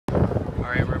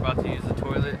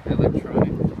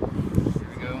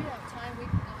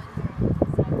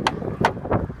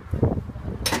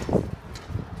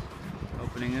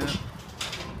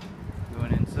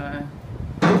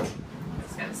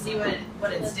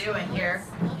doing here.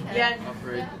 Yeah.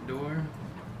 Operate the door.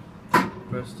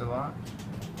 Press the lock.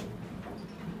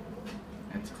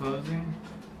 It's closing.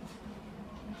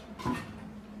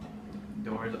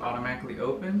 Door is automatically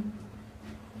open.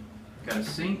 Got a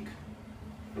sink,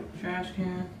 trash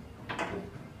can, got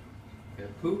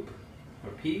a poop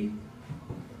or pee.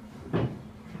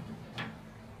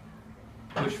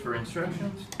 Push for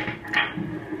instructions.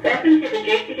 Welcome to the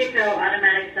JCDecaux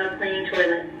automatic self-cleaning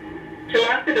toilet. To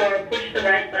lock the door, push the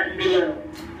right button below.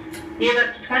 You have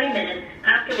up to 20 minutes,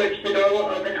 after which the door will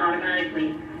open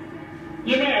automatically.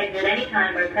 You may exit any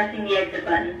time by pressing the exit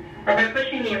button or by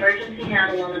pushing the emergency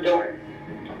handle on the door.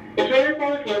 The toilet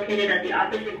bowl is located at the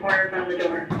opposite corner from the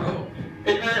door.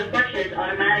 The toilet flushes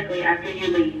automatically after you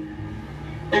leave.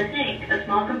 The sink, a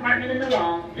small compartment in the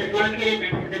wall, is located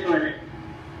next to the toilet.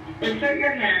 Insert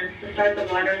your hands to start the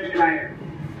water in the dryer.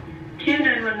 Two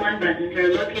 911 buttons are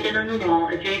located on the wall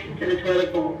adjacent to the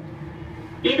toilet bowl.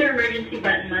 Either emergency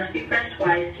button must be pressed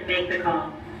twice to make the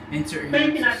call. Insert your Please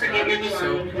hands do not to forget your start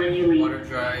belongings soap, when you leave. water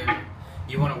dry.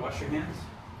 You want to wash your hands?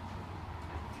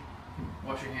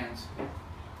 Wash your hands.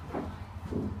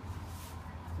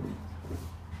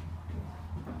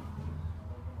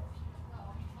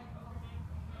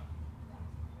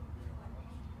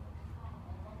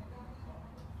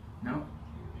 No?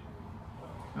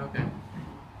 Okay.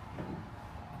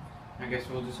 I guess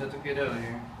we'll just have to get out of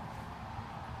here.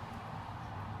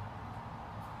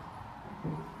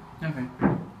 Okay.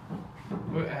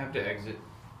 Well, I have to exit.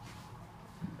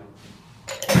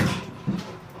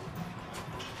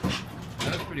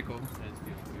 That's pretty cool.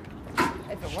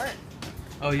 If it works.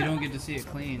 Oh, you don't get to see it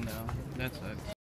clean though. That sucks.